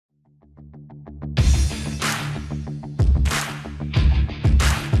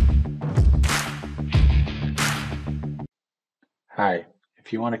Hi,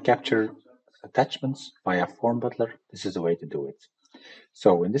 if you want to capture attachments via Form Butler, this is the way to do it.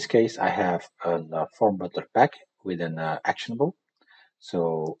 So in this case, I have a Form Butler pack with an actionable.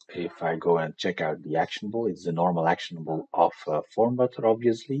 So if I go and check out the actionable, it's the normal actionable of Form Butler,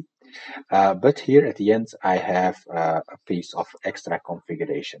 obviously. But here at the end, I have a piece of extra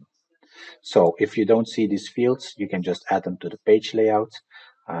configuration. So if you don't see these fields, you can just add them to the page layout.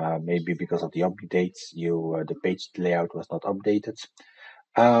 Maybe because of the updates, the page layout was not updated.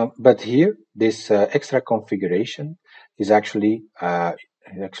 But here, this extra configuration is actually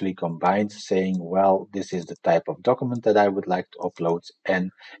combined, saying, well, this is the type of document that I would like to upload,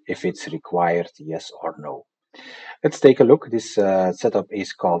 and if it's required, yes or no. Let's take a look. This setup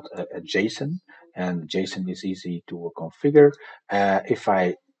is called a JSON, and JSON is easy to configure. If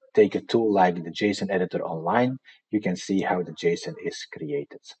I take a tool like the JSON editor online, you can see how the JSON is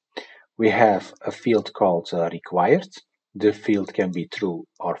created. We have a field called required. The field can be true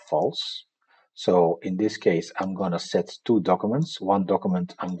or false. So in this case, I'm going to set two documents. One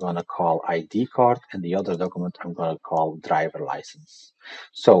document I'm going to call ID card, and the other document I'm going to call driver license.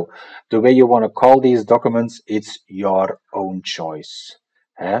 So the way you want to call these documents, it's your own choice.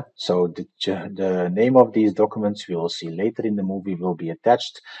 So the name of these documents we will see later in the movie will be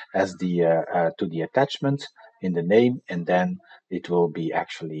attached as to the attachment in the name, and then it will be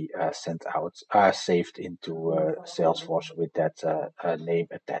actually sent out, saved into Salesforce with that name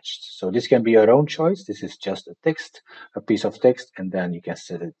attached. So this can be your own choice. This is just a piece of text, and then you can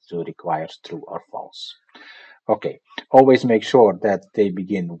set it to require true or false. Okay, always make sure that they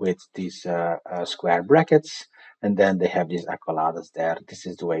begin with these square brackets, and then they have these accolades there. This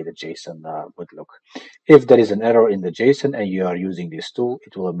is the way the JSON would look. If there is an error in the JSON and you are using this tool,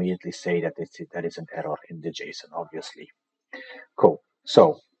 it will immediately say that there is an error in the JSON, obviously. Cool.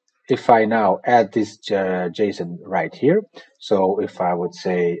 So if I now add this JSON right here, so if I would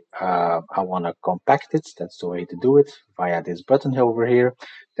say I want to compact it, that's the way to do it via this button over here.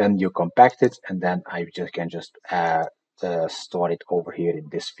 Then you compact it, and then I can just store it over here in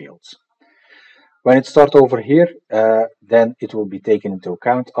this field. When it starts over here, then it will be taken into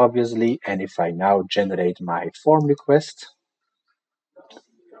account, obviously. And if I now generate my form request,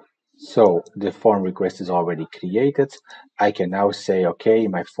 so the form request is already created. I can now say, okay,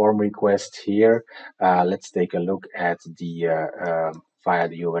 my form request here. Let's take a look at the via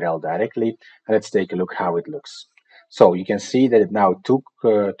the URL directly. Let's take a look how it looks. So you can see that it now took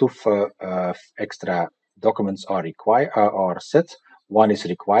two extra documents are required or set. One is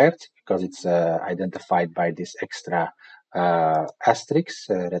required because it's identified by this extra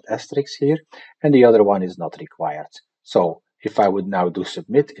red asterisk here, and the other one is not required. So if I would now do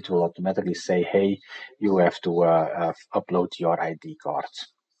submit, it will automatically say, hey, you have to upload your ID card.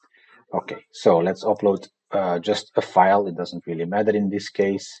 Okay, so let's upload just a file. It doesn't really matter in this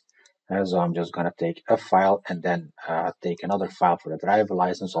case. So I'm just going to take a file and then take another file for the driver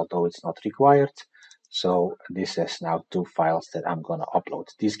license, although it's not required. So this is now two files that I'm going to upload.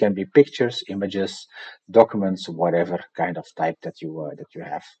 These can be pictures, images, documents, whatever kind of type that you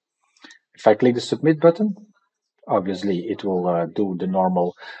have. If I click the submit button, obviously it will do the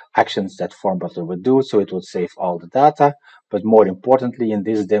normal actions that Form Butler would do, so it will save all the data. But more importantly in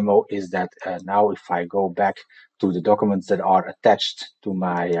this demo is that now if I go back to the documents that are attached to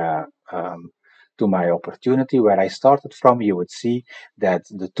my opportunity where I started from, you would see that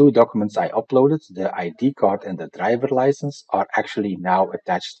the two documents I uploaded, the ID card and the driver license, are actually now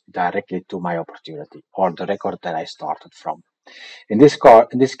attached directly to my opportunity or the record that I started from. In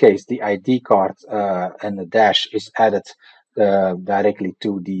this case, the ID card and the dash is added directly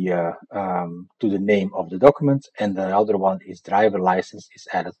to the name of the document, and the other one is driver license is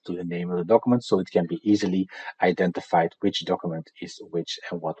added to the name of the document, so it can be easily identified which document is which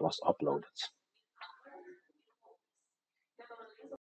and what was uploaded.